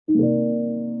Hi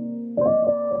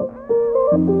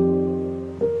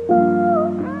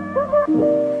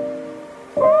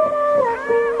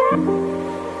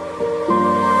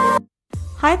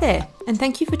there, and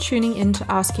thank you for tuning in to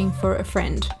Asking for a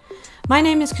Friend. My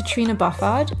name is Katrina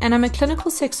Boffard, and I'm a clinical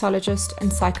sexologist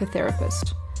and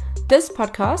psychotherapist. This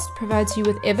podcast provides you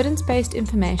with evidence-based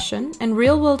information and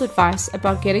real-world advice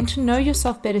about getting to know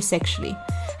yourself better sexually,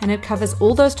 and it covers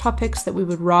all those topics that we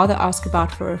would rather ask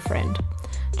about for a friend.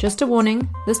 Just a warning,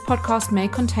 this podcast may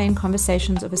contain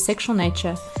conversations of a sexual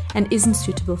nature and isn't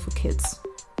suitable for kids.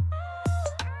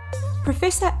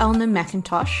 Professor Elna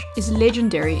McIntosh is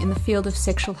legendary in the field of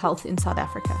sexual health in South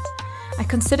Africa. I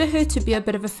consider her to be a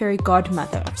bit of a fairy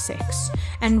godmother of sex,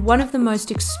 and one of the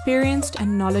most experienced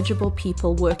and knowledgeable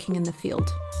people working in the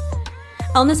field.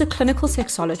 Elna is a clinical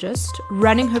sexologist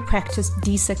running her practice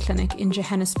DISA Clinic in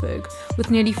Johannesburg with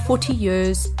nearly 40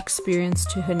 years experience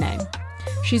to her name.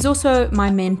 She's also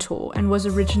my mentor and was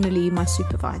originally my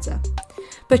supervisor.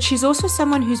 But she's also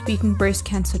someone who's beaten breast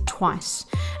cancer twice.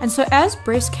 And so as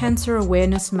Breast Cancer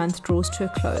Awareness Month draws to a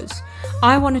close,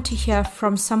 I wanted to hear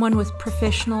from someone with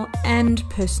professional and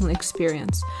personal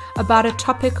experience about a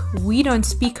topic we don't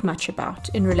speak much about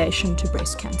in relation to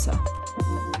breast cancer.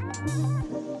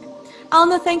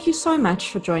 Elna, thank you so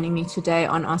much for joining me today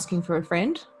on Asking for a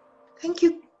Friend. Thank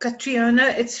you,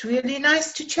 Katrina. It's really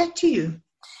nice to chat to you.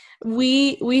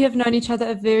 We have known each other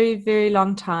a very, very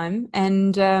long time,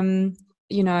 and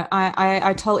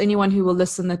I tell anyone who will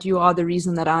listen that you are the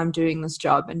reason that I'm doing this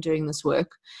job and doing this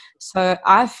work. So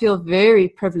I feel very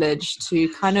privileged to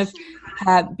kind of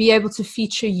be able to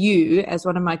feature you as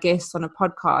one of my guests on a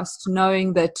podcast,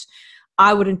 knowing that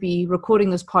I wouldn't be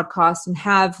recording this podcast and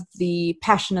have the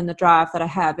passion and the drive that I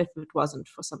have if it wasn't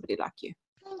for somebody like you.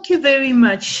 Thank you very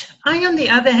much. I, on the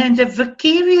other hand, have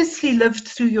vicariously lived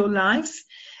through your life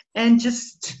and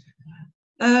just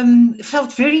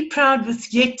felt very proud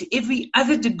with yet every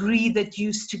other degree that you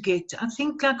used to get. I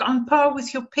think like on par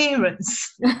with your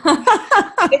parents.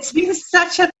 It's been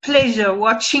such a pleasure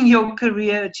watching your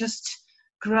career just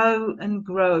grow and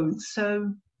grow.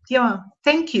 So, yeah,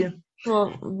 thank you.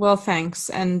 Well, thanks.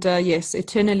 And yes,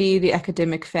 eternally the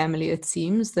academic family, it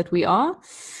seems that we are.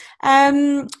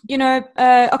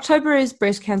 October is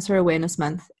Breast Cancer Awareness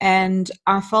Month, and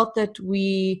I felt that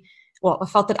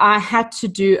I had to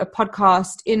do a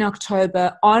podcast in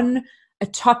October on a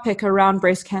topic around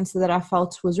breast cancer that I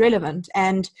felt was relevant.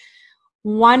 And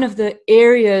one of the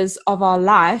areas of our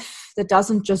life that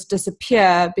doesn't just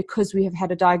disappear because we have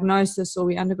had a diagnosis or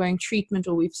we're undergoing treatment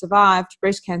or we've survived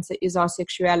breast cancer is our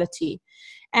sexuality.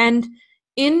 And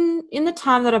in the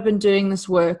time that I've been doing this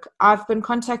work, I've been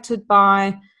contacted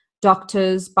by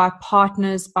doctors, by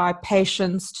partners, by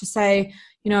patients to say,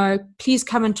 please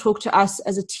come and talk to us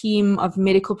as a team of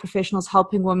medical professionals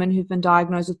helping women who've been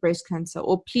diagnosed with breast cancer.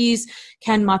 Or please,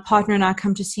 can my partner and I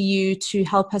come to see you to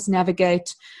help us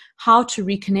navigate how to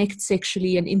reconnect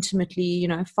sexually and intimately,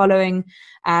 following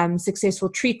successful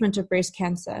treatment of breast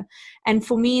cancer. And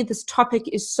for me, this topic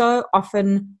is so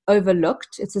often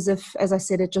overlooked. It's as if, as I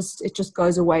said, it just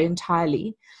goes away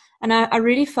entirely. And I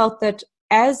really felt that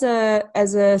as a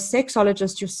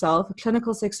sexologist yourself, a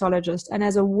clinical sexologist, and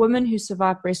as a woman who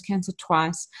survived breast cancer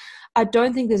twice, I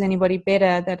don't think there's anybody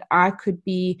better that I could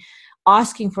be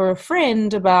asking for a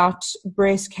friend about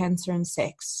breast cancer and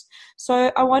sex.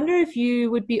 So I wonder if you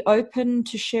would be open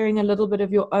to sharing a little bit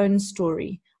of your own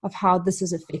story of how this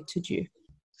has affected you.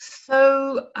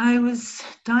 So I was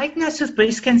diagnosed with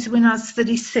breast cancer when I was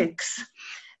 36,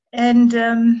 and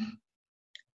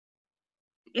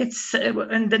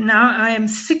now I am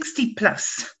 60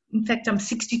 plus. In fact, I'm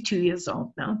 62 years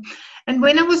old now. And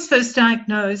when I was first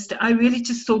diagnosed, I really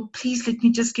just thought, please let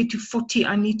me just get to 40.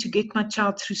 I need to get my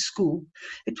child through school.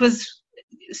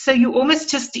 So you're almost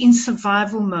just in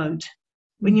survival mode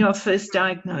when you are first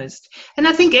diagnosed. And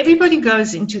I think everybody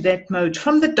goes into that mode.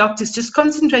 From the doctors, just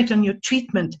concentrate on your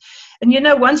treatment. And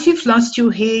once you've lost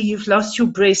your hair, you've lost your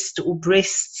breast or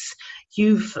breasts,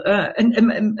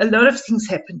 and a lot of things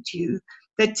happen to you,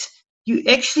 that you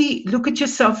actually look at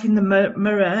yourself in the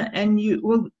mirror and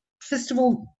first of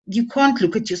all, you can't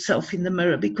look at yourself in the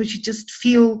mirror because you just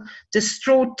feel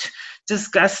distraught,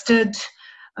 disgusted.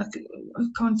 I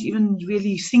can't even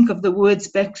really think of the words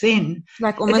back then.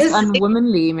 Like almost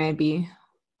unwomanly, maybe.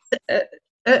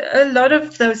 A lot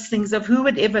of those things of who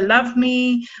would ever love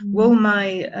me, will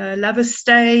my lover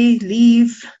stay,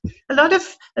 leave. A lot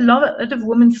of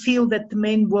women feel that the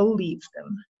men will leave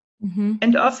them. Mm-hmm.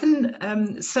 And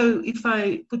often, so if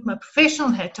I put my professional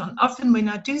hat on, often when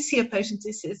I do see a patient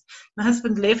who says, my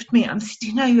husband left me, I'm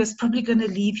saying, he was probably going to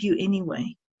leave you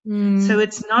anyway. So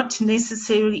it's not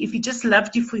necessarily, if he just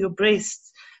loved you for your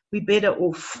breasts, we're better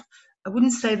off. I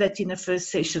wouldn't say that in a first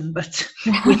session, but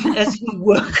as we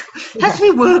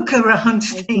work around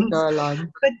things. Go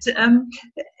along. But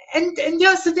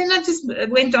yeah, so then I just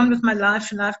went on with my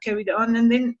life, and life carried on.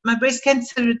 And then my breast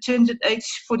cancer returned at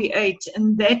age 48,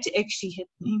 and that actually hit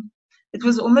me. It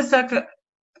was almost like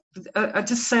I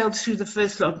just sailed through the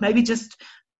first lot, maybe just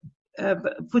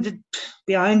put it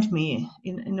behind me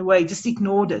in a way, just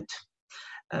ignored it.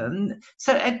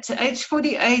 So at age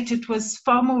 48, it was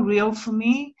far more real for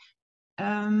me.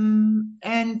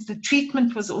 And the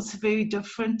treatment was also very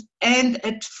different. And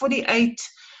at 48,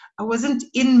 I wasn't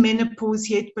in menopause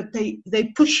yet, but they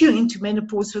push you into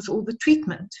menopause with all the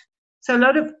treatment. So a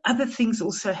lot of other things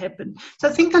also happen. So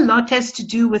I think a lot has to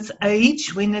do with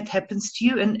age when it happens to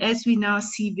you. And as we now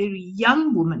see very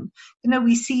young women,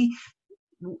 we see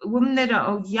women that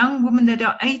are young women that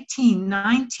are 18,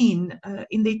 19,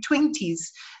 in their 20s.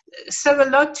 So a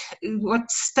lot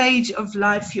what stage of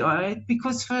life you are at,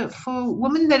 because for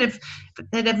women that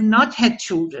have not had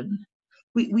children,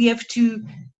 we have to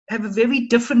have a very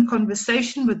different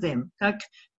conversation with them. Like,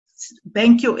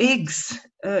 bank your eggs.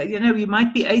 You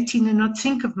might be 18 and not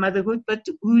think of motherhood, but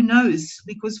who knows?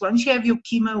 Because once you have your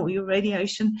chemo or your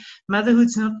radiation,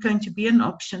 motherhood's not going to be an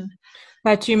option.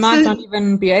 But you might not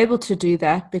even be able to do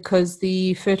that, because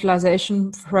the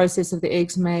fertilization process of the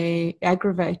eggs may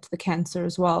aggravate the cancer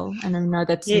as well. And I know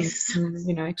that's in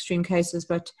extreme cases,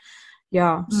 but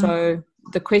yeah. So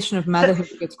the question of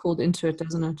motherhood gets called into it,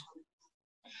 doesn't it?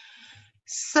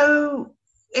 So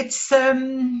it's so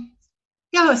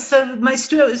my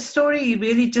story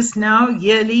really just now,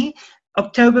 yearly,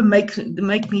 October make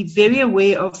me very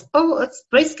aware of, it's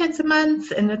breast cancer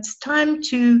month and it's time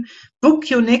to book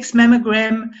your next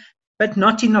mammogram, but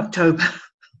not in October.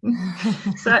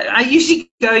 So I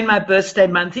usually go in my birthday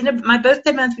month. In my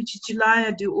birthday month, which is July,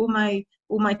 I do all my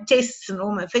tests and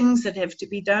all my things that have to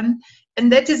be done. And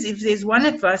that is, if there's one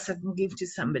advice I can give to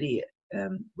somebody,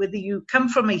 whether you come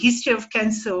from a history of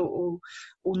cancer or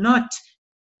not,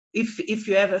 if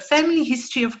you have a family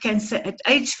history of cancer, at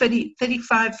age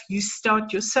 35, you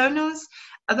start your sonars.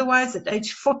 Otherwise, at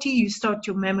age 40, you start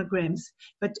your mammograms.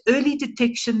 But early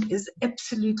detection is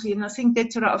absolutely, and I think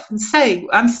that's what I often say,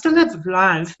 I'm still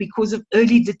alive because of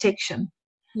early detection.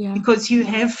 Yeah. Because you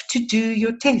have to do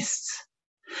your tests.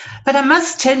 But I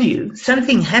must tell you,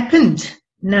 something happened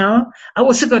now. I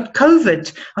also got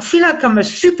COVID. I feel like I'm a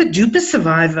super duper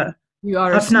survivor. You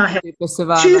are a super duper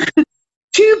survivor.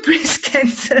 Two breast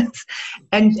cancers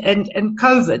and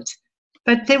COVID.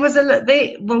 But there is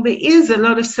a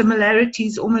lot of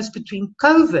similarities almost between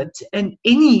COVID and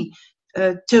any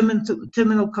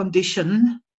terminal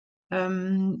condition.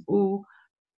 Cancer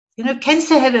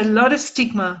had a lot of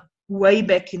stigma way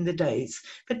back in the days.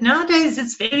 But nowadays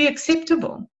it's very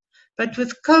acceptable. But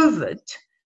with COVID,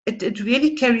 it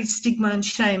really carries stigma and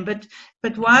shame. But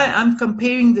why I'm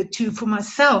comparing the two for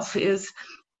myself is,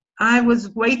 I was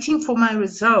waiting for my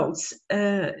results,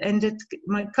 and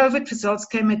my COVID results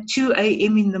came at 2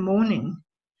 a.m. in the morning.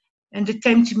 And it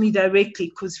came to me directly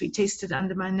because we tested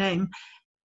under my name.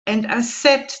 And I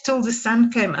sat till the sun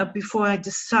came up before I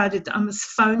decided I must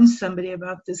phone somebody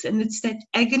about this. And it's that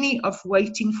agony of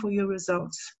waiting for your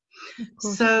results.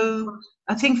 So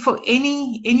I think for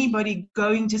anybody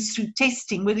going just through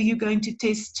testing, whether you're going to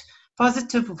test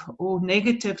positive or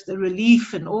negative, the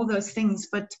relief and all those things,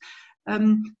 but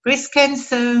breast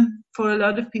cancer for a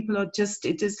lot of people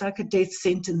it is like a death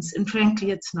sentence, and frankly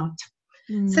it's not.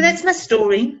 So that's my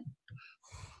story.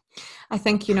 I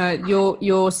think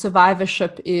your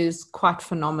survivorship is quite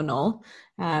phenomenal.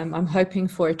 I'm hoping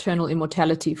for eternal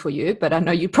immortality for you, but I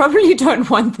know you probably don't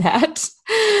want that.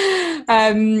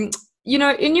 In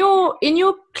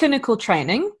your clinical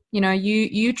training,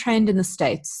 you trained in the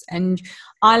States, and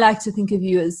I like to think of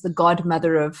you as the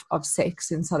godmother of sex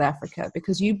in South Africa,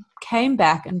 because you came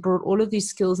back and brought all of these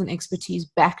skills and expertise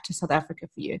back to South Africa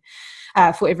for you,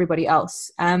 for everybody else.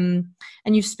 And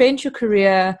you've spent your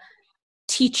career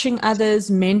teaching others,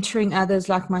 mentoring others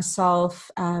like myself,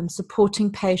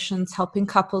 supporting patients, helping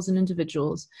couples and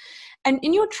individuals. And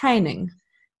in your training,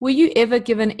 were you ever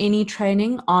given any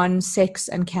training on sex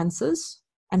and cancers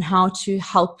and how to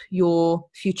help your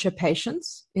future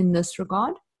patients in this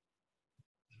regard?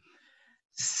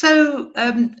 So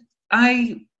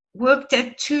I worked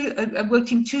in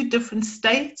 2 different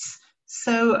states.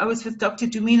 So I was with Dr.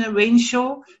 Dumina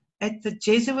Renshaw at the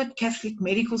Jesuit Catholic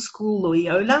Medical School,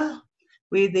 Loyola,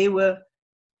 where there were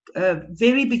a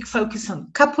very big focus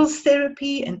on couples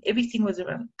therapy, and everything was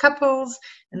around couples.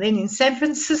 And then in San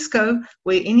Francisco,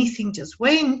 where anything just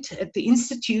went, at the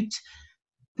Institute,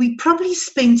 we probably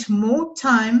spent more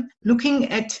time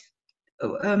looking at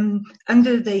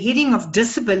under the heading of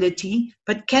disability,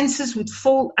 but cancers would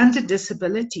fall under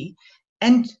disability.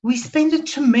 And we spend a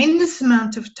tremendous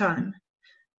amount of time.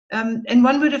 And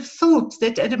one would have thought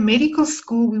that at a medical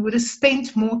school, we would have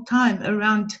spent more time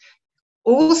around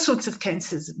all sorts of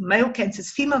cancers, male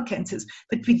cancers, female cancers,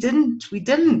 but we didn't.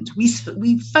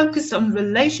 We focused on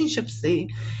relationships there.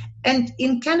 And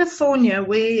in California,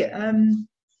 where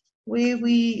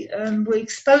we were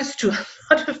exposed to a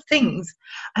lot of things,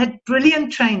 I had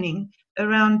brilliant training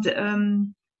around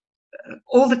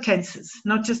all the cancers,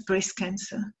 not just breast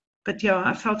cancer. But yeah,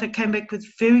 I felt I came back with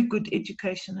very good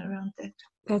education around that.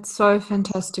 That's so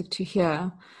fantastic to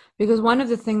hear, because one of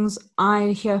the things I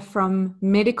hear from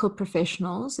medical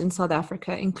professionals in South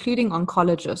Africa, including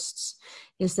oncologists,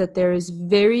 is that there is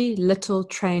very little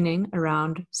training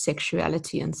around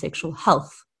sexuality and sexual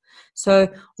health. So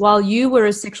while you were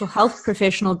a sexual health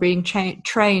professional being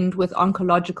trained with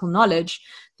oncological knowledge,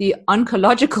 the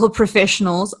oncological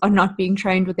professionals are not being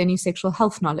trained with any sexual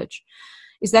health knowledge.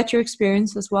 Is that your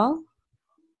experience as well?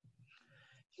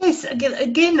 Yes,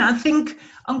 again, I think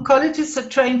oncologists are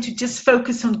trained to just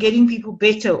focus on getting people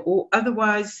better, or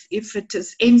otherwise, if it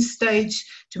is end stage,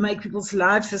 to make people's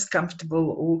lives as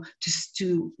comfortable, or just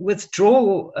to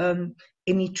withdraw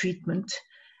any treatment.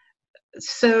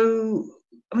 So,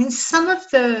 I mean, some of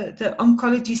the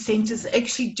oncology centers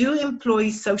actually do employ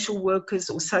social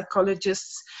workers or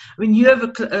psychologists. I mean, you have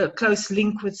a close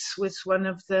link with one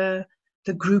of the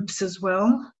groups as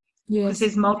well. Yes. Because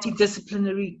there's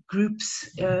multidisciplinary groups.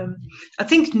 I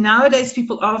think nowadays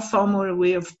people are far more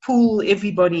aware of pull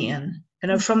everybody in,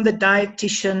 from the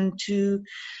dietitian to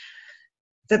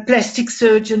the plastic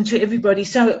surgeon to everybody.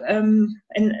 So,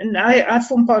 and I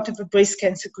form part of a breast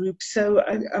cancer group. So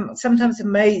I'm sometimes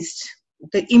amazed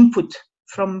the input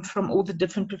from all the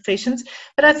different professions.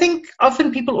 But I think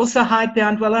often people also hide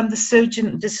behind, well, I'm the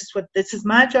surgeon, this is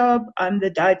my job, I'm the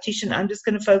dietitian, I'm just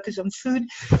going to focus on food.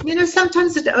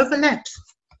 Sometimes it overlaps.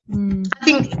 I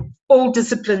think all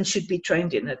disciplines should be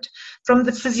trained in it, from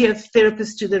the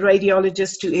physiotherapist to the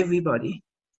radiologist to everybody,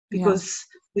 because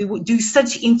we would do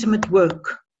such intimate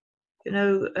work,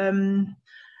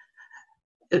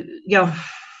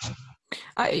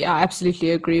 I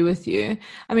absolutely agree with you.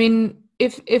 I mean,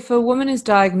 if a woman is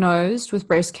diagnosed with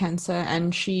breast cancer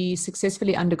and she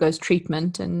successfully undergoes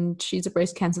treatment and she's a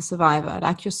breast cancer survivor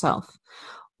like yourself,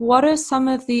 what are some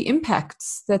of the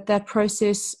impacts that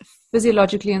process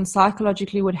physiologically and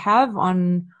psychologically would have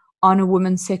on a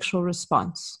woman's sexual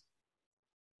response?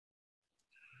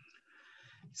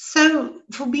 So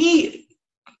for me,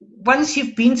 once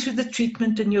you've been through the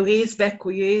treatment and your hair is back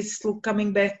or your hair is still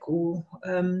coming back, or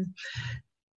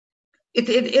it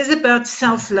is about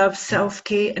self-love,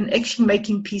 self-care, and actually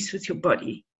making peace with your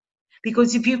body.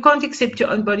 Because if you can't accept your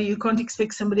own body, you can't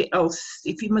expect somebody else.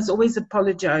 If you must always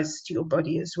apologize to your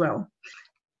body as well.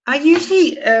 I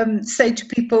usually say to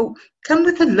people, come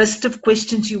with a list of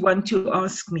questions you want to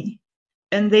ask me.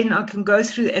 And then I can go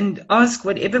through and ask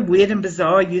whatever weird and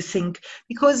bizarre you think.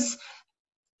 Because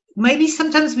maybe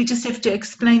sometimes we just have to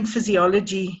explain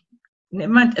physiology,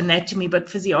 not anatomy, but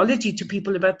physiology to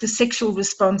people about the sexual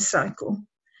response cycle.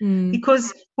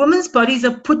 Because women's bodies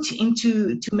are put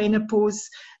into menopause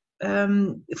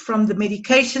from the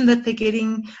medication that they're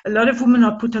getting. A lot of women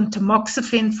are put on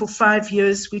tamoxifen for 5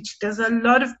 years, which does a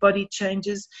lot of body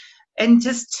changes. And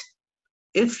just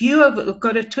if you have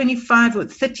got a 25 or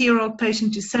 30-year-old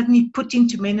patient who's suddenly put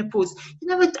into menopause, you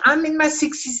know what, I'm in my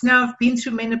 60s now, I've been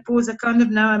through menopause, I kind of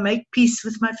know, I make peace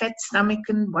with my fat stomach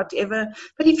and whatever.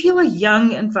 But if you are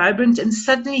young and vibrant and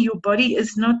suddenly your body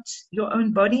is not your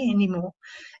own body anymore,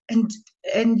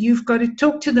 and you've got to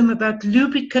talk to them about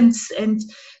lubricants, and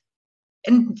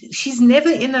she's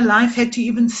never in her life had to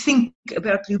even think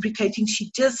about lubricating. She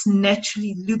just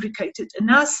naturally lubricated. And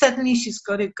now suddenly she's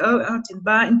got to go out and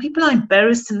buy. And people are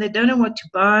embarrassed and they don't know what to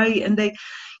buy. And they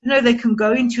can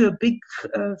go into a big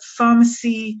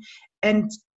pharmacy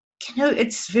and,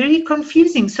 it's very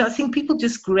confusing. So I think people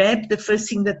just grab the first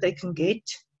thing that they can get.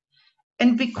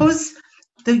 And because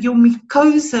your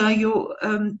mucosa, your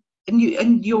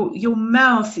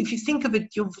mouth, if you think of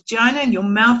it, your vagina and your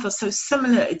mouth are so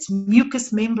similar. It's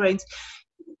mucous membranes.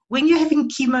 When you're having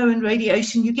chemo and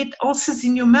radiation, you get ulcers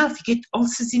in your mouth, you get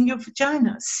ulcers in your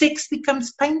vagina. Sex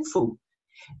becomes painful.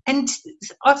 And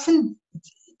often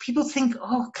people think,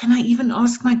 oh, can I even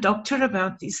ask my doctor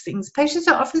about these things? Patients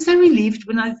are often so relieved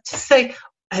when I just say,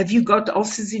 have you got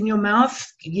ulcers in your mouth?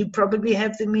 You probably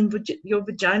have them in your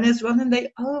vagina as well. And they,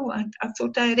 I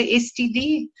thought I had an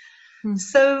STD.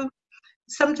 So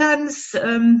sometimes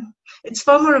it's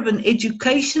far more of an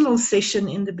educational session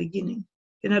in the beginning,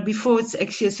 before it's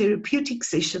actually a therapeutic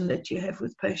session that you have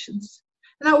with patients.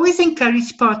 And I always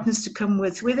encourage partners to come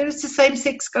with, whether it's a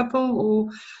same-sex couple or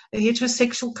a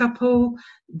heterosexual couple.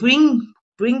 Bring,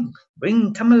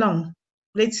 come along.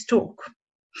 Let's talk.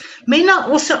 Men are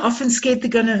also often scared they're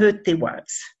going to hurt their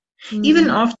wives. Even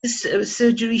after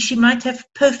surgery, she might have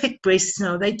perfect breasts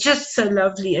now. They're just so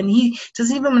lovely. And he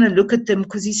doesn't even want to look at them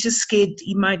because he's just scared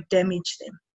he might damage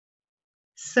them.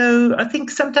 So I think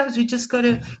sometimes we just got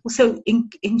to also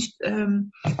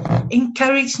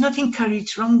encourage, not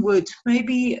encourage, wrong word,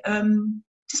 maybe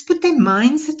just put their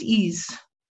minds at ease.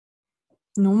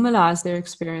 Normalize their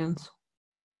experience.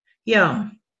 Yeah.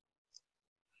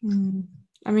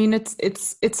 I mean,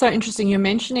 it's so interesting. You're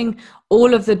mentioning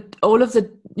all of the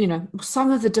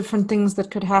some of the different things that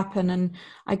could happen, and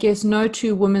I guess no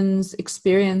two women's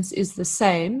experience is the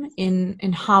same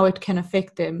in how it can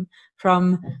affect them,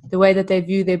 from the way that they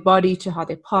view their body to how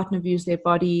their partner views their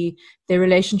body, their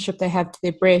relationship they have to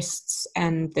their breasts,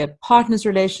 and their partner's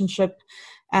relationship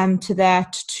to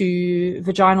that, to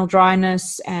vaginal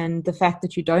dryness and the fact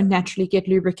that you don't naturally get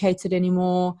lubricated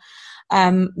anymore.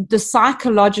 The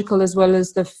psychological as well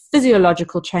as the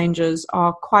physiological changes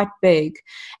are quite big.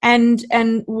 And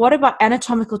what about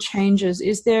anatomical changes?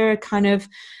 Is there a kind of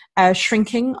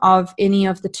shrinking of any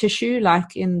of the tissue,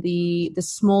 like in the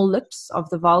small lips of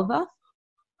the vulva?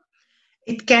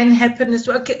 It can happen as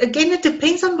well. Again, it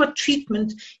depends on what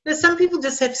treatment. Some people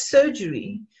just have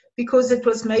surgery because it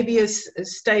was maybe a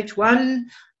stage 1,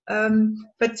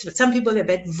 but some people have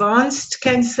advanced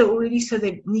cancer already, so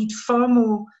they need far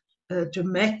more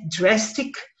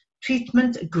drastic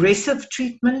treatment, aggressive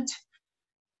treatment.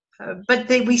 But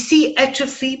we see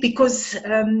atrophy because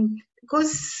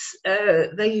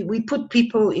we put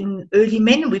people in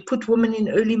we put women in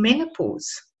early menopause,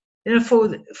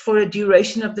 for a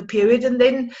duration of the period, and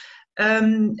then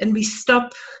and we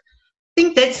stop. I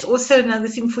think that's also another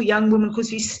thing for young women,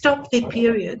 because we stop their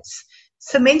periods.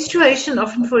 So menstruation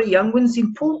often for a young woman is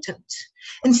important.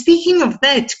 And speaking of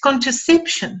that,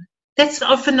 contraception, that's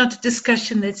often not a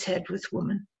discussion that's had with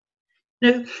women.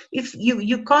 If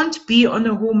you can't be on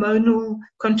a hormonal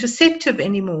contraceptive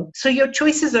anymore, so your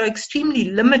choices are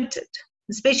extremely limited,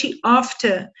 especially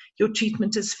after your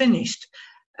treatment is finished.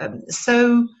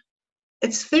 So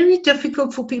it's very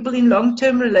difficult for people in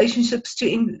long-term relationships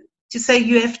to say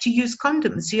you have to use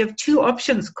condoms. You have 2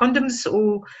 options, condoms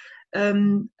or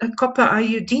a copper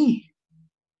IUD.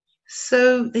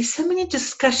 So there's so many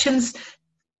discussions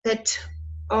that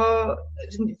are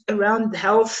around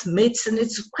health, medicine.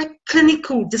 It's quite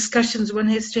clinical discussions one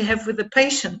has to have with the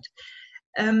patient.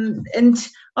 And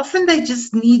often they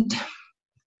just need,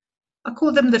 I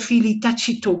call them the feely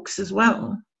touchy talks as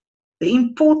well. The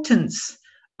importance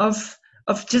of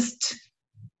just,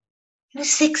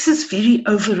 sex is very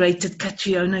overrated,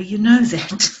 Catriona, you know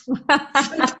that.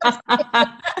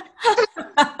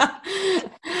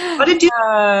 What did you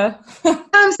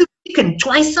times a week and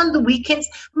twice on the weekends?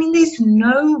 I mean, there's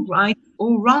no right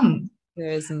or wrong. There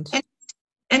isn't.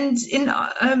 And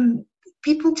in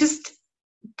people just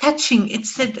touching, it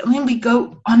said, we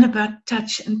go on about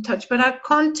touch, but I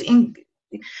can't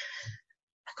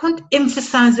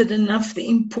emphasize it enough, the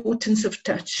importance of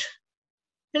touch.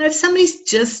 If somebody's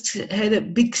just had a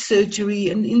big surgery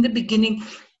and in the beginning,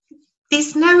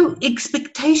 there's no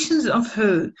expectations of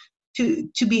her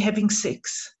to be having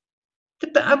sex.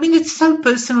 It's so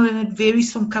personal and it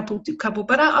varies from couple to couple.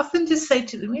 But I often just say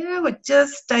to them,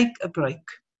 just take a break.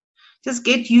 Just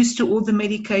get used to all the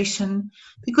medication.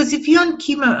 Because if you're on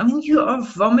chemo, you are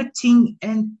vomiting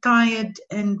and tired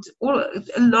and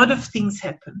a lot of things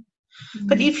happen. Mm-hmm.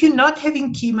 But if you're not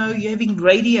having chemo, you're having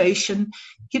radiation,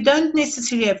 you don't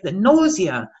necessarily have the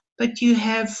nausea, but you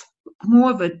have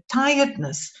more of a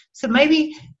tiredness. So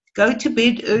maybe go to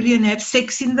bed early and have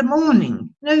sex in the morning.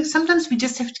 Sometimes we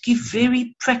just have to give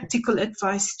very practical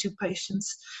advice to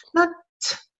patients.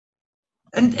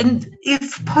 And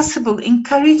if possible,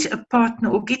 encourage a partner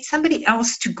or get somebody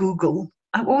else to Google.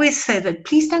 I always say that,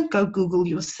 please don't go Google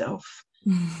yourself.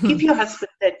 Give your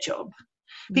husband that job.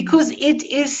 Because it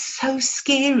is so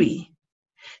scary.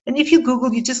 And if you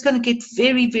Google, you're just going to get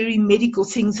very, very medical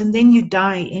things, and then you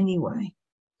die anyway.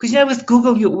 Because with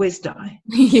Google, you always die.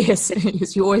 Yes,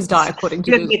 you always die according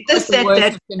to Google.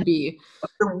 The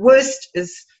worst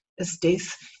is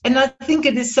death. And I think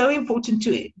it is so important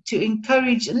to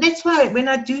encourage. And that's why when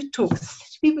I do talk to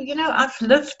people, I've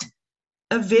lived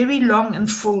a very long and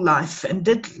full life and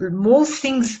did more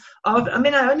things.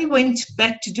 I only went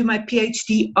back to do my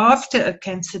PhD after a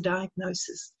cancer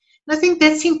diagnosis. And I think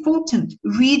that's important.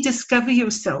 Rediscover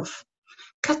yourself.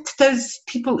 Cut those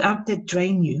people out that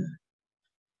drain you.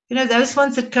 Those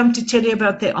ones that come to tell you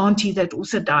about their auntie that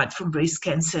also died from breast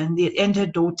cancer and her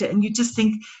daughter. And you just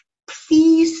think,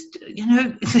 please,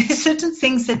 there's certain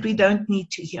things that we don't need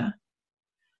to hear.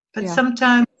 But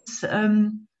sometimes,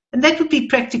 and that would be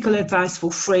practical advice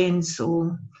for friends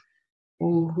or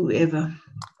whoever.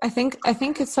 I think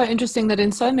it's so interesting that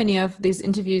in so many of these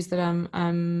interviews that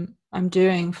I'm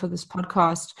doing for this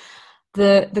podcast,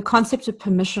 the concept of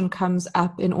permission comes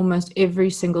up in almost every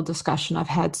single discussion I've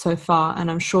had so far, and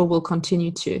I'm sure will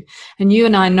continue to. And you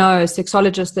and I know as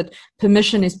sexologists that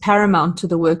permission is paramount to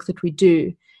the work that we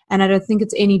do. And I don't think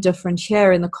it's any different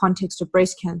here in the context of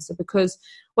breast cancer, because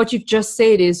what you've just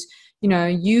said is,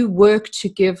 you work to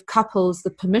give couples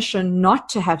the permission not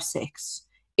to have sex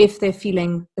if they're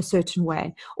feeling a certain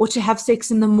way, or to have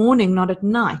sex in the morning, not at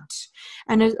night.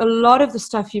 And a lot of the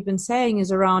stuff you've been saying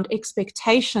is around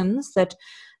expectations that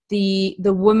the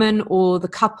woman or the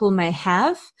couple may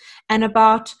have, and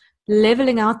about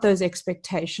leveling out those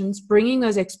expectations, bringing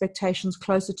those expectations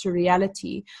closer to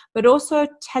reality, but also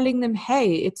telling them,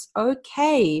 hey, it's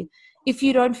okay if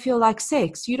you don't feel like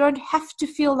sex. You don't have to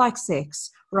feel like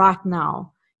sex right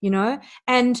now,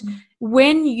 and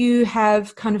when you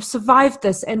have kind of survived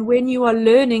this, and when you are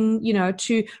learning,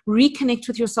 to reconnect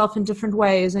with yourself in different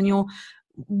ways, and you're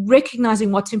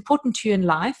recognizing what's important to you in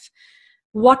life,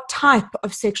 what type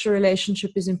of sexual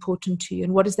relationship is important to you,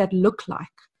 and what does that look like?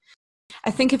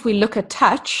 I think if we look at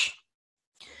touch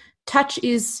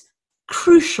is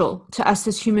crucial to us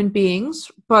as human beings,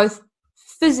 both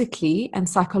physically and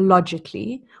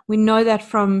psychologically. We know that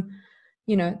from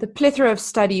the plethora of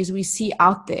studies we see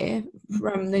out there,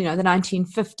 from the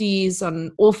 1950s on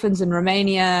orphans in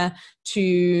Romania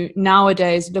to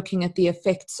nowadays looking at the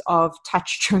effects of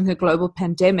touch during the global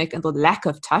pandemic and the lack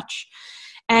of touch.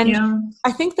 And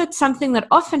I think that something that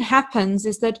often happens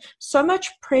is that so much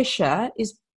pressure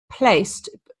is placed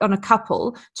on a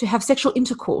couple to have sexual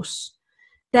intercourse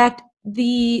that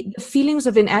the feelings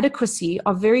of inadequacy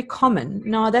are very common.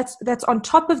 Now, that's on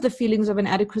top of the feelings of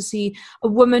inadequacy a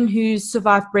woman who's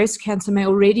survived breast cancer may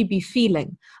already be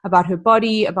feeling about her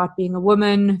body, about being a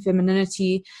woman,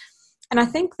 femininity. And I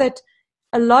think that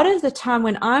a lot of the time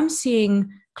when I'm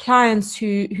seeing clients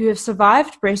who have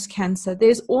survived breast cancer,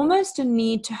 there's almost a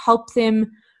need to help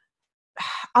them,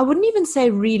 I wouldn't even say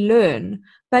relearn,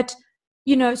 but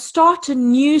start a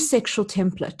new sexual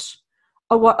template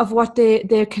of what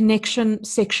their connection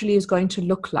sexually is going to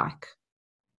look like.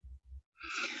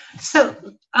 So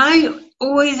I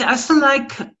still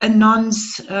like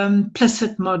Anon's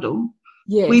implicit model,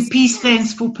 where P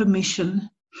stands for permission,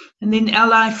 and then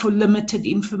LI for limited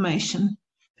information,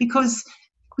 because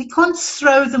we can't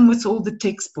throw them with all the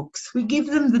textbooks. We give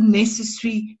them the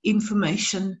necessary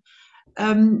information.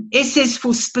 SS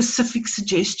for specific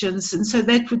suggestions, and so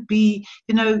that would be,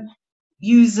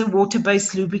 use a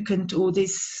water-based lubricant, or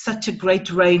there's such a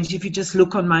great range if you just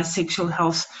look on My Sexual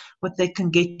Health, what they can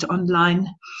get online.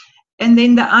 And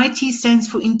then the IT stands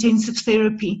for intensive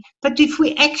therapy. But if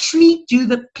we actually do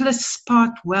the PLIS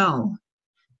part well,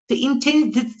 the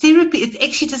therapy, it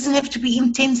actually doesn't have to be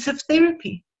intensive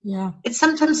therapy. Yeah. It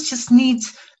sometimes just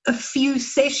needs a few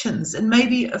sessions and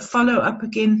maybe a follow-up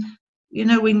again,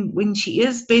 when she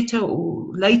is better, or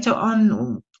later on,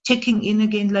 or checking in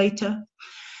again later.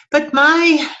 But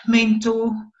my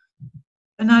mentor,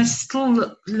 and I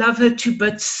still love her to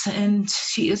bits, and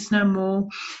she is no more,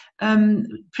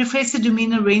 Professor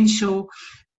Domina Renshaw,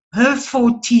 her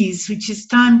 4 T's, which is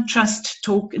time, trust,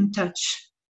 talk, and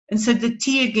touch. And so the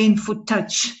T again for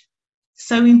touch,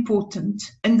 so important.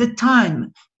 And the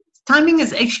timing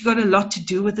has actually got a lot to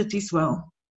do with it as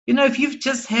well. If you've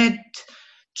just had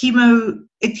chemo,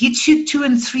 it hits you 2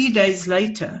 and 3 days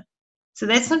later. So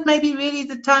that's not maybe really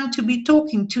the time to be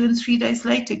talking 2 and 3 days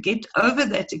later. Get over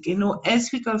that again, or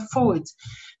as we go forward.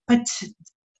 But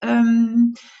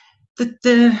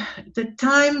the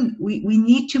time, we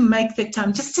need to make that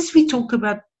time. Just as we talk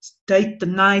about date the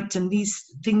night and these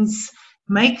things,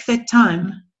 make that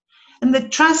time. And the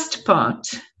trust part,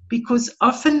 because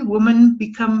often women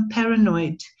become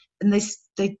paranoid and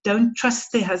they don't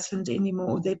trust their husband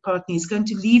anymore, or their partner. He's going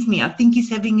to leave me. I think he's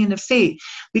having an affair.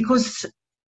 Because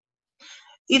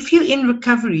if you're in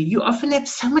recovery, you often have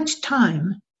so much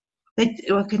time that,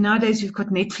 nowadays we've got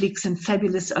Netflix and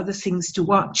fabulous other things to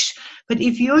watch. But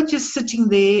if you're just sitting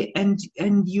there and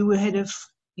you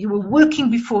were working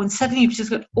before, and suddenly you've just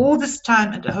got all this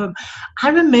time at home. I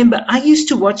remember I used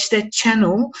to watch that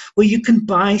channel where you can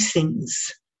buy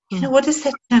things. What is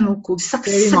that channel called? It's like a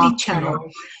silly channel.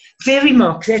 Very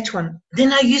Mark, that one.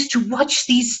 Then I used to watch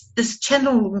this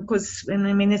channel, because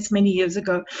it's many years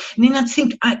ago. And then I'd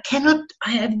think, I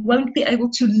won't be able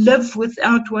to live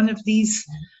without one of these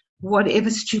whatever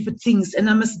stupid things, and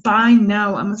I must buy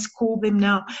now, I must call them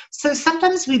now. So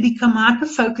sometimes we become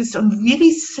hyper-focused on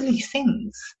really silly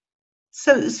things.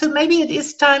 So maybe it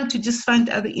is time to just find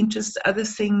other interests, other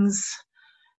things,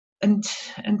 and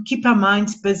keep our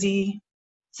minds busy,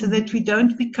 so that we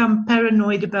don't become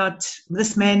paranoid about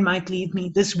this man might leave me,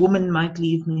 this woman might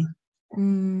leave me.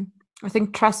 I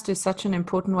think trust is such an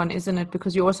important one, isn't it?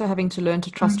 Because you're also having to learn to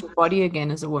trust your body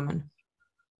again as a woman.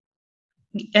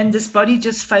 And this body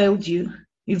just failed you.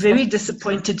 You're very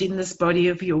disappointed in this body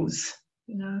of yours.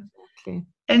 Okay.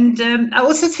 And I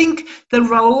also think the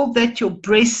role that your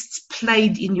breasts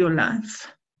played in your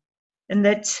life, and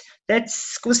that's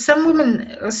because some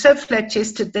women are so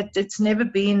flat-chested that it's never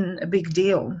been a big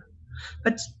deal.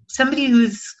 But somebody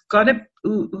who's got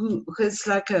who has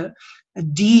like a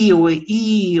D or an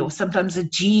E or sometimes a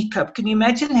G cup, can you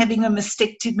imagine having a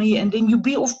mastectomy and then you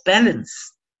be off balance?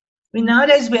 I mean,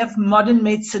 nowadays we have modern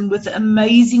medicine with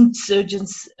amazing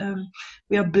surgeons.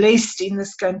 We are blessed in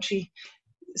this country.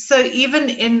 So even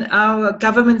in our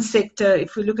government sector,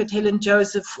 if we look at Helen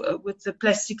Joseph with the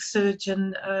plastic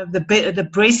surgeon, the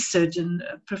breast surgeon,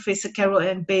 Professor Carol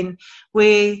Ann Ben,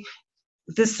 where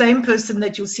the same person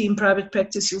that you'll see in private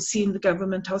practice, you'll see in the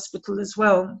government hospital as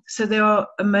well. So they are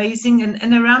amazing.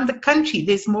 And around the country,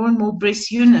 there's more and more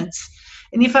breast units.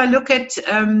 And if I look at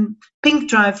Pink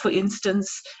Drive, for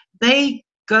instance, they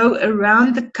go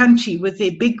around the country with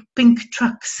their big pink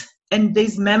trucks, and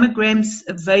there's mammograms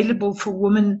available for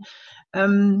women.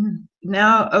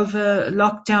 Now over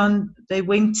lockdown, they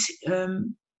went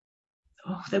to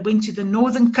the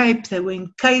Northern Cape, they were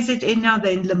in KZN now,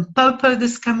 they're in Limpopo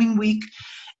this coming week.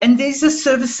 And these are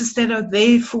services that are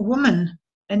there for women,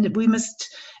 and we must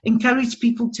encourage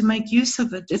people to make use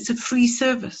of it. It's a free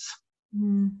service.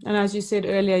 And as you said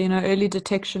earlier, early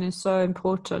detection is so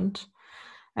important.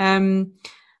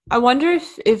 I wonder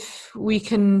if we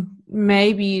can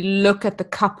maybe look at the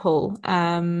couple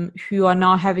who are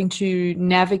now having to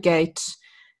navigate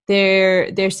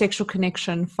their sexual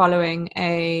connection following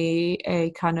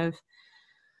a kind of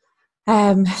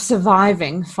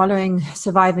surviving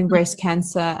breast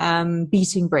cancer,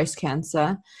 beating breast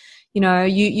cancer.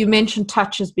 You mentioned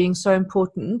touch as being so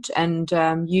important, and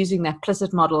using that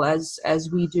PLISSIT model as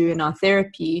we do in our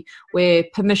therapy, where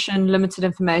permission, limited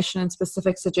information, and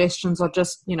specific suggestions are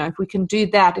just, if we can do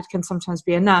that, it can sometimes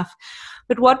be enough.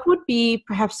 But what would be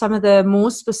perhaps some of the more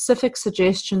specific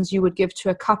suggestions you would give to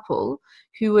a couple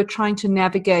who are trying to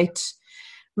navigate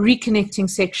reconnecting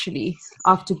sexually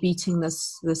after beating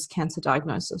this cancer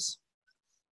diagnosis?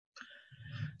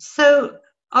 So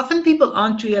often people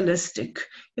aren't realistic.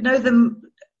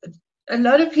 A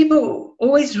lot of people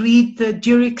always read the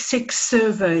Zurich Sex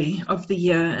Survey of the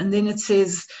year, and then it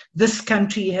says this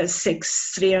country has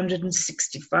sex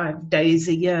 365 days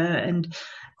a year,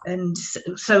 and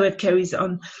so it carries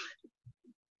on.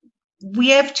 We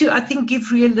have to, I think,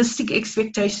 give realistic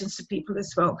expectations to people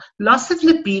as well. Loss of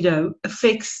libido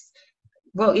affects,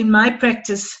 well, in my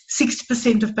practice,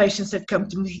 60% of patients that come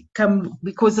to me come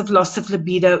because of loss of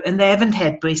libido, and they haven't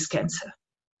had breast cancer.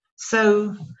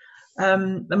 So,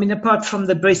 apart from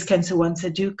the breast cancer ones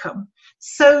that do come.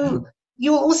 So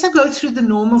you'll also go through the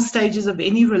normal stages of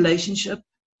any relationship.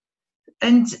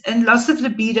 And loss of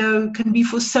libido can be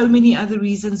for so many other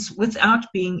reasons without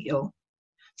being ill.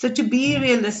 So to be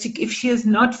realistic, if she is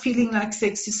not feeling like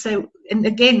sex, to say, and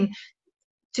again,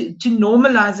 to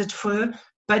normalize it for her,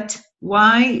 but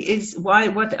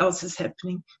what else is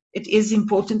happening? It is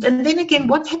important. And then again,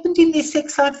 what happened in their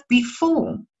sex life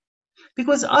before?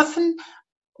 Because often,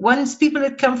 once people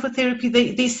have come for therapy,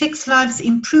 their sex lives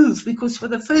improve, because for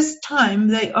the first time,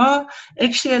 they are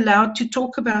actually allowed to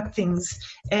talk about things.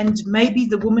 And maybe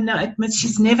the woman now admits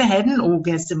she's never had an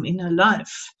orgasm in her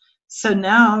life. So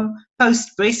now,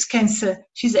 post-breast cancer,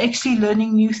 she's actually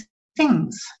learning new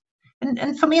things.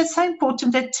 And for me, it's so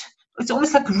important that it's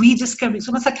almost like rediscovery. It's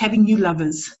almost like having new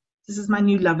lovers. This is my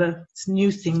new lover. It's new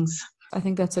things. I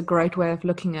think that's a great way of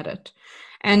looking at it.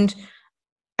 And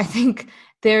I think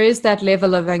there is that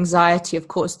level of anxiety, of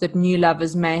course, that new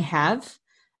lovers may have.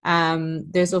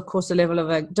 There's, of course, a level of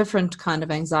a different kind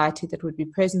of anxiety that would be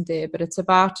present there. But it's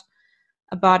about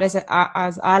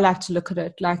as I like to look at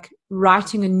it, like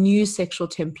writing a new sexual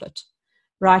template,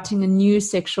 writing a new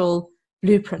sexual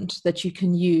blueprint that you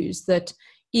can use, that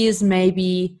is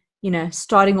maybe,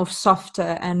 starting off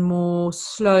softer and more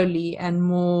slowly and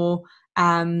more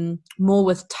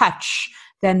with touch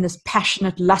than this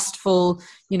passionate, lustful,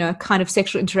 kind of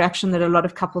sexual interaction that a lot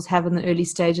of couples have in the early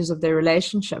stages of their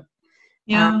relationship.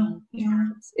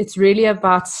 It's really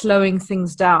about slowing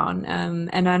things down.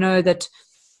 And I know that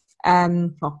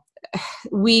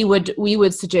we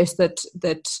would suggest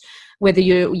that whether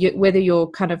you're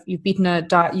kind of you've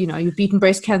beaten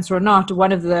breast cancer or not.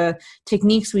 One of the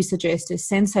techniques we suggest is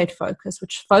sensate focus,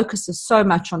 which focuses so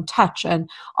much on touch and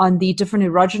on the different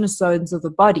erogenous zones of the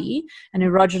body, and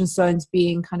erogenous zones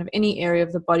being kind of any area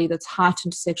of the body that's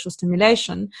heightened sexual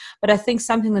stimulation. But I think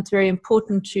something that's very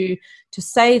important to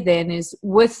say then is,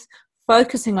 with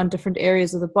focusing on different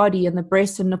areas of the body and the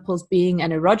breasts and nipples being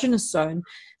an erogenous zone,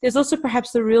 there's also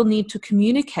perhaps the real need to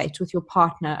communicate with your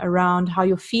partner around how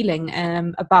you're feeling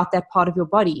about that part of your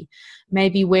body.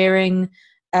 Maybe wearing,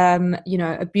 a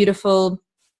beautiful,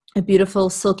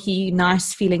 silky,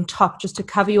 nice feeling top just to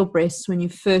cover your breasts when you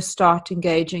first start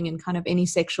engaging in kind of any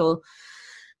sexual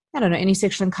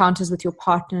encounters with your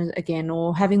partner again,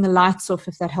 or having the lights off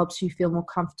if that helps you feel more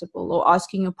comfortable, or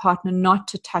asking your partner not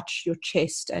to touch your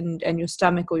chest and your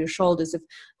stomach or your shoulders if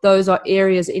those are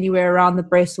areas anywhere around the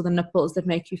breast or the nipples that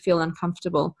make you feel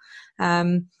uncomfortable.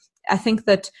 I think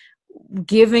that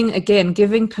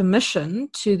giving permission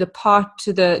to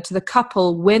the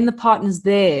couple when the partner's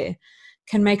there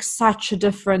can make such a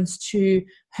difference to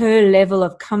her level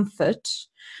of comfort,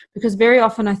 because very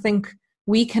often I think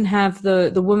we can have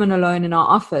the woman alone in our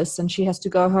office and she has to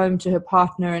go home to her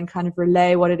partner and kind of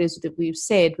relay what it is that we've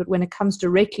said. But when it comes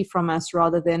directly from us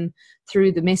rather than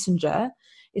through the messenger,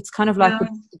 it's kind of like the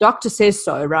doctor says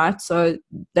so, right? So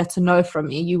that's a no from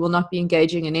me. You will not be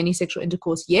engaging in any sexual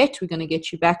intercourse yet. We're going to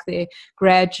get you back there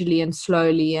gradually and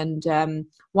slowly and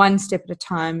one step at a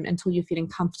time until you're feeling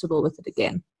comfortable with it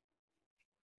again.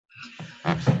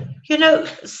 You know,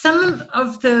 some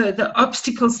of the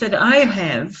obstacles that I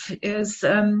have is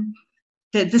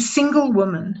the single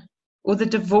woman or the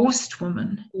divorced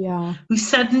woman, who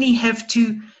suddenly have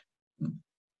to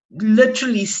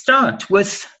literally start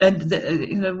with,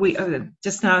 we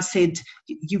just now said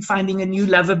you finding a new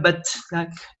lover, but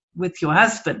like with your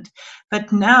husband.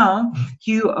 But now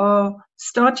you are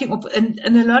starting up, and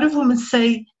a lot of women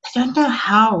say, I don't know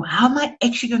how am I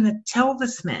actually going to tell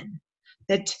this man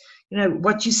that,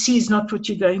 what you see is not what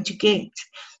you're going to get.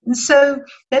 And so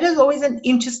that is always an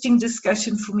interesting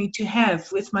discussion for me to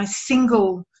have with my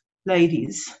single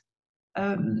ladies,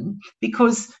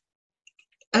 because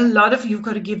a lot of you've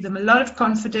got to give them a lot of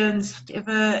confidence,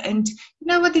 whatever. And you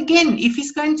know what, again, if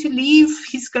he's going to leave,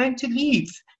 he's going to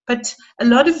leave. But a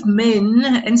lot of men,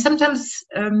 and sometimes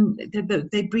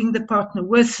they bring the partner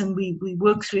with, and we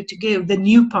work through it together, the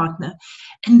new partner.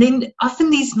 And then often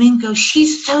these men go,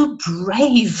 she's so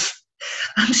brave.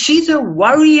 She's a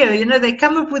warrior. They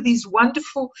come up with these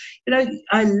wonderful,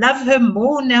 I love her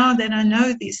more now that I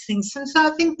know these things. And so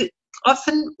I think that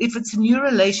often if it's a new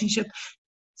relationship,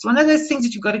 it's one of those things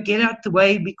that you've got to get out the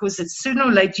way, because it's sooner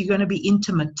or later you're going to be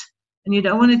intimate and you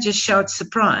don't want to just shout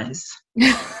surprise.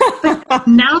 But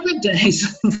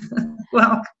nowadays,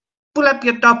 well, pull up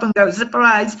your top and go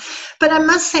surprise. But I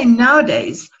must say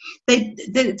nowadays,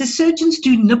 the surgeons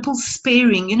do nipple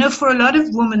sparing. For a lot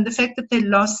of women, the fact that they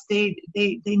lost their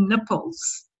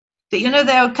nipples,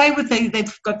 they're okay with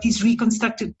they've got these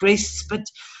reconstructed breasts, but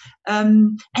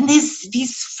and there's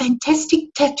these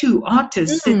fantastic tattoo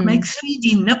artists that make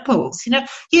 3D nipples.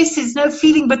 Yes, there's no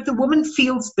feeling, but the woman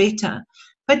feels better.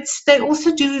 But they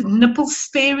also do nipple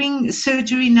sparing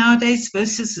surgery nowadays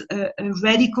versus a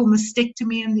radical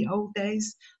mastectomy in the old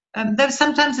days. Though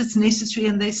sometimes it's necessary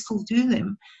and they still do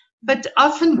them. But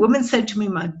often women say to me,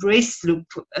 my breasts look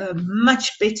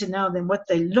much better now than what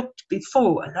they looked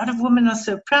before. A lot of women are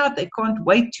so proud. They can't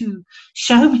wait to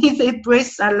show me their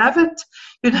breasts. I love it.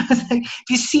 If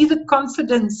you see the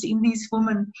confidence in these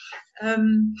women.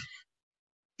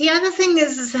 The other thing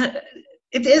is that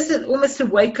it is almost a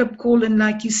wake-up call, and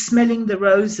like you're smelling the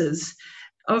roses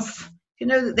of,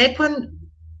 that one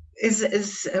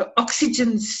is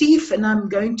oxygen thief, and I'm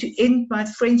going to end my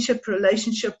friendship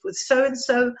relationship with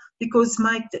so-and-so because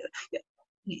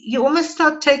you almost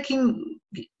start taking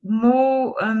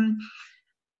more,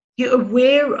 you're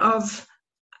aware of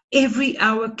every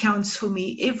hour counts for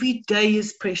me. Every day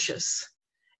is precious.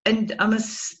 And I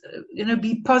must,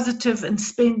 be positive and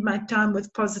spend my time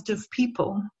with positive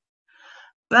people.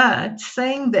 But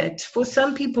saying that, for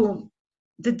some people,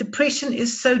 the depression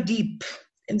is so deep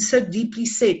and so deeply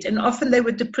set. And often they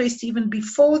were depressed even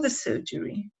before the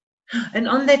surgery. And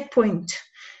on that point,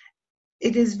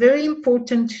 it is very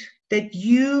important that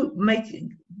you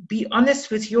be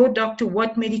honest with your doctor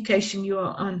what medication you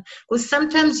are on. Because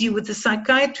sometimes you with a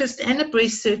psychiatrist and a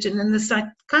breast surgeon, and the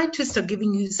psychiatrists are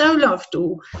giving you Zoloft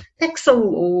or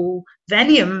Paxil or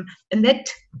Valium, and that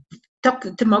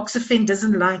tamoxifen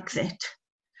doesn't like that.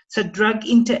 So drug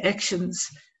interactions.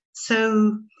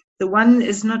 So The one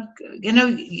is not,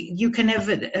 you can have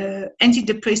an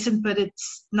antidepressant, but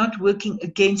it's not working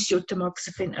against your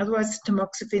tamoxifen. Otherwise,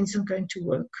 tamoxifen isn't going to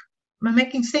work. Am I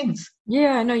making sense?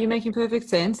 Yeah, no, you're making perfect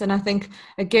sense. And I think,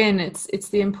 again, it's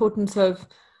the importance of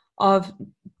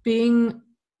being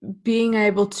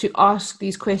able to ask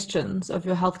these questions of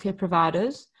your healthcare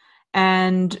providers,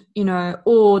 and,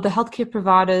 or the healthcare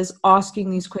providers asking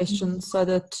these questions, so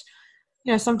that,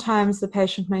 sometimes the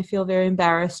patient may feel very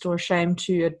embarrassed or ashamed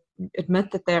to admit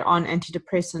that they're on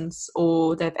antidepressants,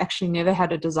 or they've actually never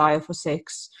had a desire for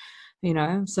sex,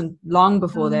 since long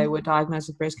before they were diagnosed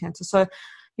with breast cancer. So,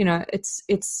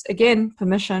 it's again,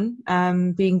 permission,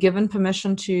 being given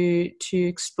permission to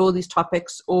explore these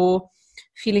topics, or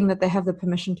feeling that they have the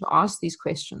permission to ask these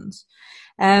questions.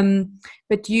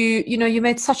 But you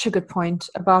made such a good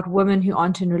point about women who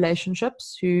aren't in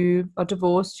relationships, who are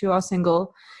divorced, who are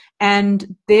single,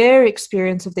 and their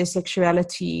experience of their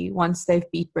sexuality once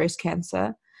they've beat breast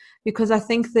cancer. Because I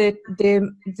think that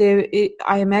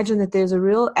I imagine that there's a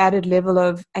real added level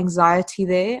of anxiety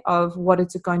there, of what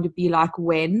is it going to be like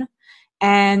when,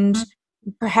 and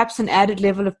perhaps an added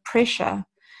level of pressure.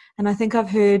 And I think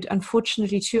I've heard,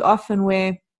 unfortunately, too often,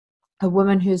 where a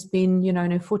woman who's been, in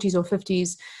her 40s or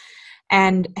 50s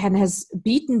and has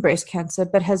beaten breast cancer,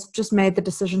 but has just made the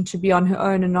decision to be on her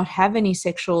own and not have any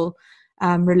sexual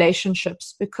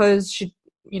relationships, because she,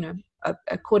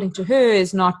 according to her,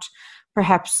 is not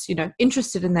perhaps,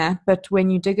 interested in that. But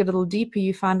when you dig a little deeper,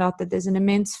 you find out that there's an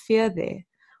immense fear there,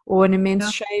 or an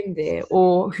immense shame there,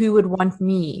 or who would want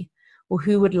me, or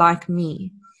who would like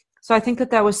me. So I think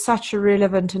that was such a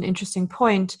relevant and interesting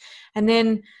point. And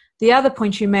then the other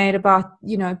point you made about,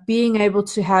 being able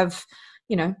to have,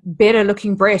 better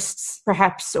looking breasts,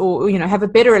 perhaps, or, have a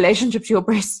better relationship to your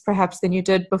breasts, perhaps, than you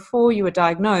did before you were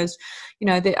diagnosed.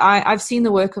 I've seen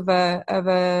the work of a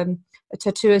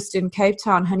tattooist in Cape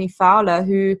Town, Honey Fowler,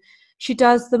 who she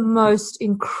does the most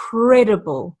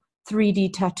incredible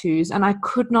 3D tattoos. And I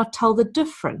could not tell the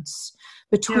difference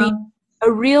between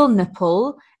a real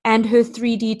nipple and her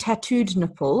 3D tattooed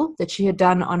nipple that she had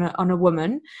done on a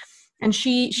woman. And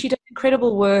she does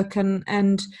incredible work,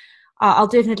 and I'll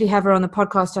definitely have her on the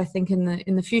podcast, I think,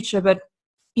 in the future. But,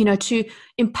 to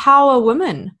empower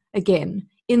women again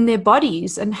in their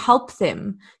bodies and help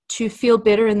them to feel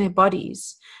better in their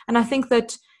bodies. And I think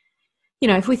that,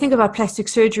 if we think about plastic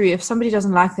surgery, if somebody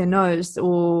doesn't like their nose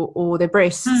or their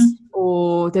breasts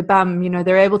or their bum,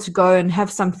 they're able to go and have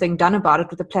something done about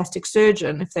it with a plastic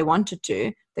surgeon if they wanted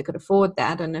to. They could afford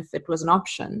that, and if it was an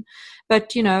option.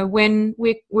 But, when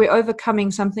we're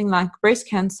overcoming something like breast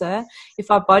cancer,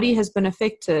 if our body has been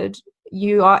affected,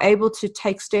 you are able to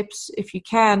take steps, if you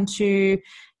can, to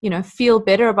feel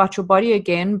better about your body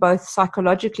again, both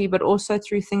psychologically, but also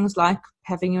through things like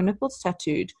having your nipples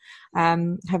tattooed,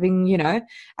 having,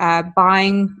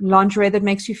 buying lingerie that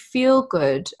makes you feel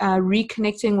good,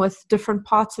 reconnecting with different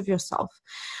parts of yourself.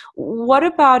 What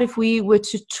about if we were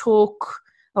to talk,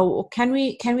 or can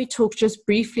we talk just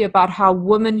briefly about how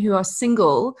women who are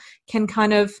single can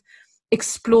kind of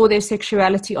explore their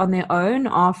sexuality on their own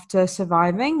after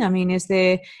surviving? I mean, is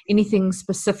there anything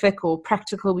specific or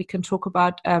practical we can talk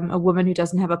about a woman who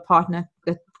doesn't have a partner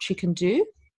that she can do?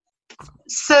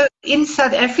 So in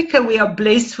South Africa, we are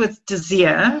blessed with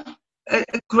Desire, a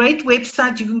great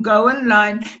website. You can go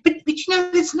online, but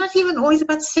it's not even always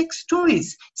about sex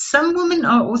toys. Some women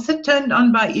are also turned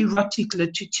on by erotic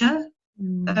literature.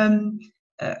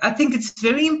 I think it's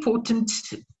very important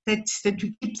that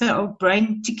we keep the old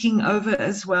brain ticking over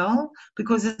as well,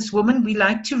 because as women, we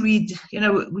like to read.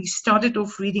 We started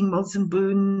off reading Mills and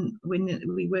Boon when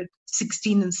we were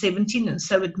 16 and 17, and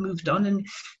so it moved on. And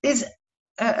there's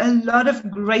a lot of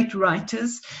great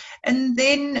writers. And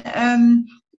then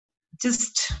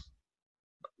just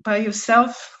by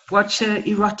yourself, watch an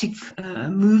erotic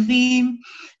movie.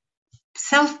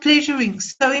 Self-pleasuring,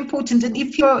 so important. And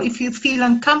if you feel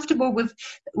uncomfortable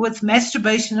with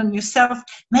masturbation on yourself,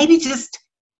 maybe just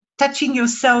touching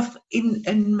yourself in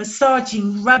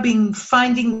massaging, rubbing,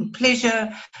 finding pleasure,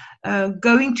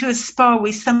 going to a spa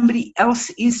where somebody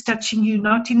else is touching you,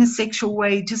 not in a sexual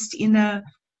way, just in a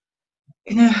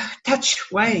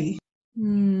touch way.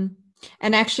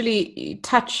 And actually,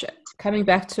 touch, coming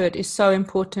back to it, is so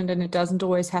important, and it doesn't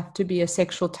always have to be a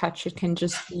sexual touch. It can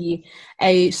just be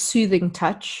a soothing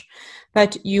touch.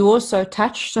 But you also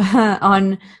touched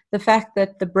on the fact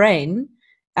that the brain,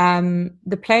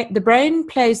 the brain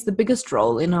plays the biggest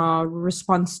role in our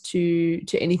response to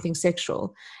anything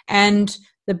sexual, and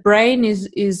the brain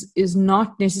is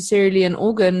not necessarily an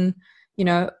organ,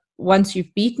 once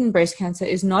you've beaten breast cancer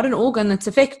is not an organ that's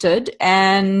affected,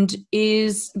 and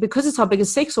is, because it's our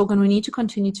biggest sex organ, we need to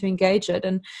continue to engage it.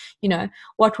 And,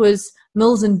 what was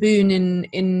Mills and Boone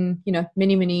in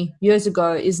many, many years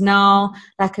ago is now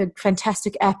like a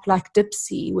fantastic app like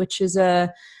Dipsy, which is an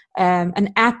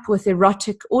app with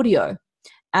erotic audio,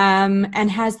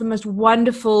 and has the most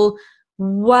wonderful,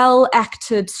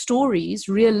 well-acted stories,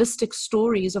 realistic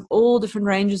stories of all different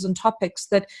ranges and topics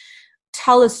that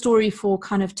tell a story for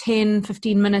kind of 10,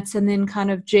 15 minutes and then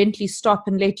kind of gently stop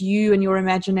and let you and your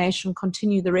imagination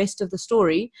continue the rest of the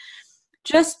story.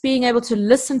 Just being able to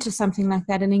listen to something like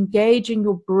that and engaging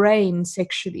your brain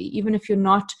sexually, even if you're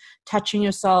not touching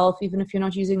yourself, even if you're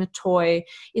not using a toy,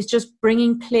 is just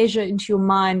bringing pleasure into your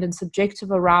mind and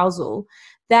subjective arousal.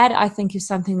 That, I think, is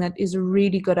something that is a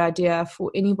really good idea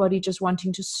for anybody just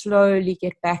wanting to slowly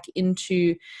get back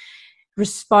into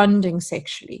responding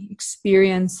sexually,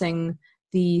 experiencing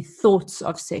the thoughts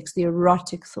of sex, the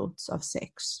erotic thoughts of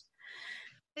sex.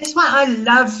 That's why I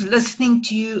love listening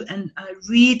to you, and I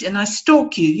read and I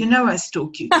stalk you. I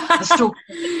stalk you. I stalk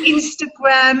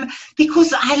Instagram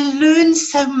because I learn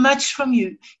so much from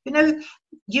you.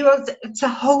 It's a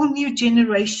whole new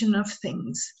generation of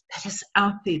things that is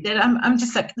out there that I'm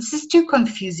just like, this is too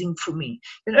confusing for me.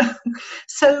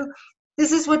 So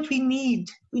this is what we need.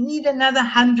 We need another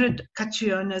 100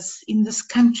 Catrionas in this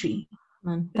country.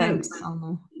 Thanks,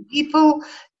 Alma. People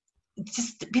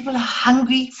are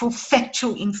hungry for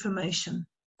factual information.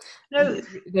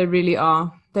 They really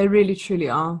are. They really, truly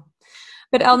are.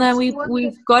 But Elna,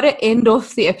 we've got to end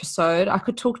off the episode. I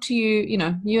could talk to you,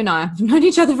 you and I have known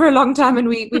each other for a long time, and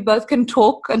we both can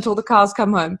talk until the cows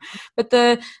come home. But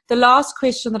the last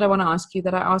question that I want to ask you,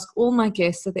 that I ask all my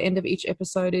guests at the end of each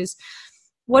episode, is,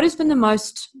 what has been the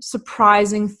most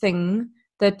surprising thing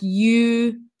that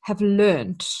you have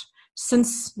learned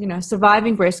since,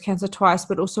 surviving breast cancer twice,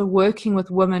 but also working with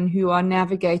women who are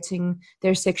navigating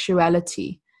their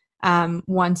sexuality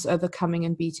once overcoming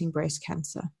and beating breast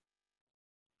cancer?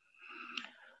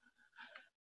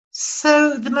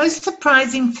 So the most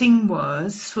surprising thing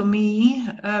was, for me,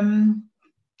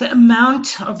 the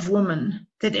amount of women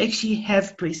that actually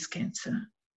have breast cancer.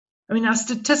 I mean, our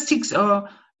statistics are,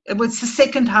 it's the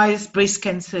second highest breast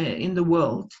cancer in the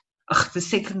world. The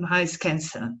second highest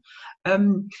cancer.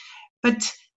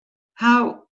 But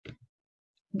how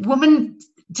women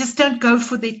just don't go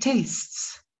for their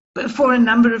tests, but for a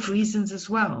number of reasons as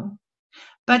well.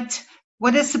 But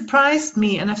what has surprised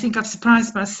me, and I think I've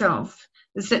surprised myself,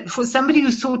 is that for somebody who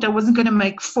thought I wasn't going to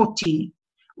make 40,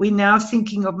 we're now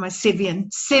thinking of my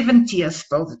 70th,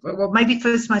 well, maybe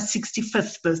first my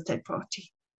 65th birthday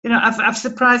party. I've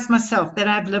surprised myself that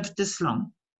I've lived this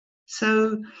long.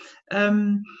 So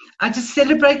I just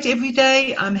celebrate every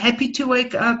day. I'm happy to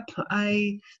wake up.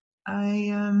 I'm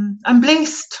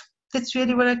blessed. That's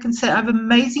really what I can say. I have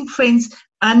amazing friends,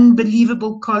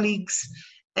 unbelievable colleagues,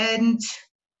 and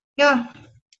yeah,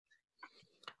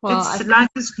 life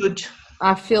is good.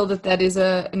 I feel that is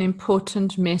an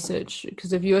important message,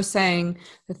 because if you're saying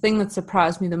the thing that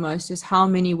surprised me the most is how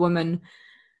many women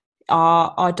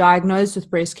are diagnosed with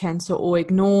breast cancer or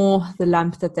ignore the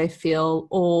lump that they feel,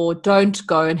 or don't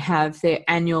go and have their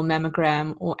annual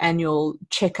mammogram or annual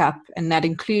checkup, and that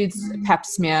includes a pap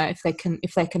smear if they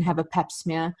can have a pap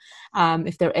smear,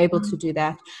 if they're able to do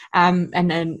that, and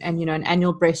an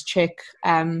annual breast check.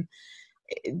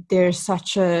 There's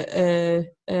such a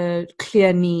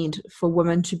clear need for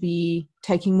women to be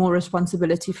taking more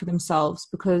responsibility for themselves,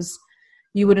 because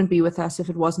you wouldn't be with us if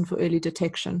it wasn't for early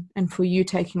detection and for you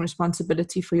taking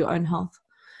responsibility for your own health.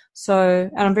 So,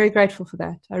 and I'm very grateful for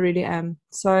that. I really am.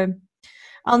 So,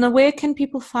 Elna, where can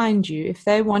people find you if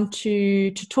they want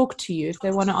to talk to you, if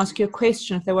they want to ask you a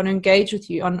question, if they want to engage with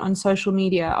you on social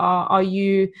media? Are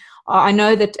you, I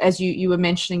know that as you were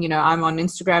mentioning, I'm on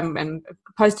Instagram and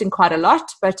posting quite a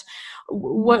lot, but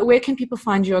where can people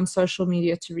find you on social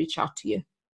media to reach out to you?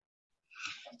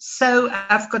 So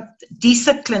I've got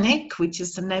DISA Clinic, which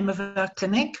is the name of our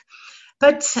clinic.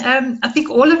 But I think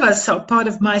all of us are part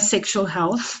of My Sexual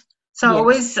Health. So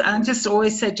yes. I just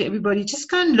always say to everybody,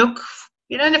 just go and look.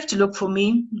 You don't have to look for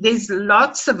me. There's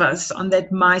lots of us on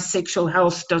that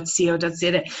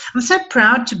mysexualhealth.co.za. I'm so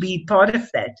proud to be part of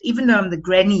that, even though I'm the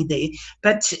granny there.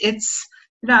 But it's,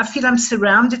 I feel I'm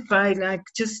surrounded by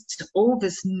just all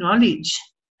this knowledge.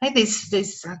 Hey,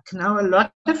 there's now a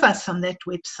lot of us on that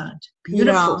website.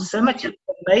 Beautiful, so much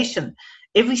information,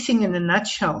 everything in a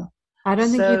nutshell. I don't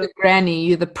think you're the granny,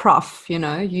 you're the prof. You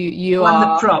are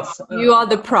the prof. You are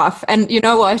the prof, and you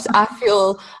know what? I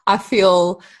feel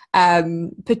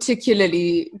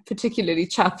particularly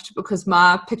chuffed because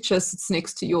my picture sits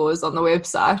next to yours on the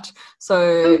website.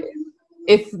 So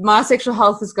if my sexual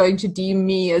health is going to deem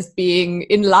me as being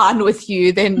in line with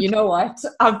you, then you know what?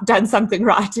 I've done something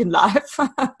right in life.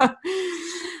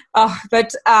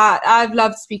 But I've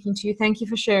loved speaking to you. Thank you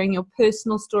for sharing your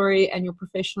personal story and your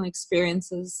professional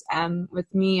experiences with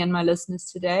me and my listeners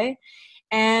today.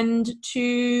 And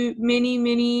to many,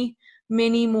 many,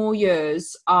 many more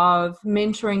years of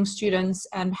mentoring students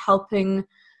and helping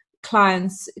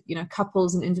clients,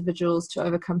 couples and individuals to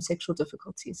overcome sexual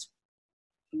difficulties.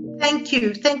 Thank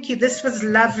you. Thank you. This was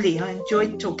lovely. I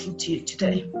enjoyed talking to you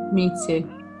today. Me too.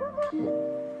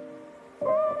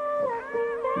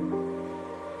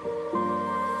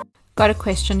 Got a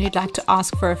question you'd like to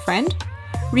ask for a friend?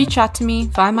 Reach out to me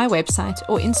via my website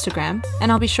or Instagram,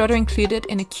 and I'll be sure to include it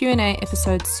in a Q&A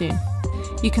episode soon.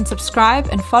 You can subscribe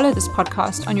and follow this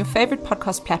podcast on your favorite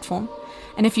podcast platform.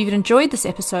 And if you've enjoyed this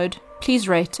episode, please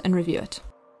rate and review it.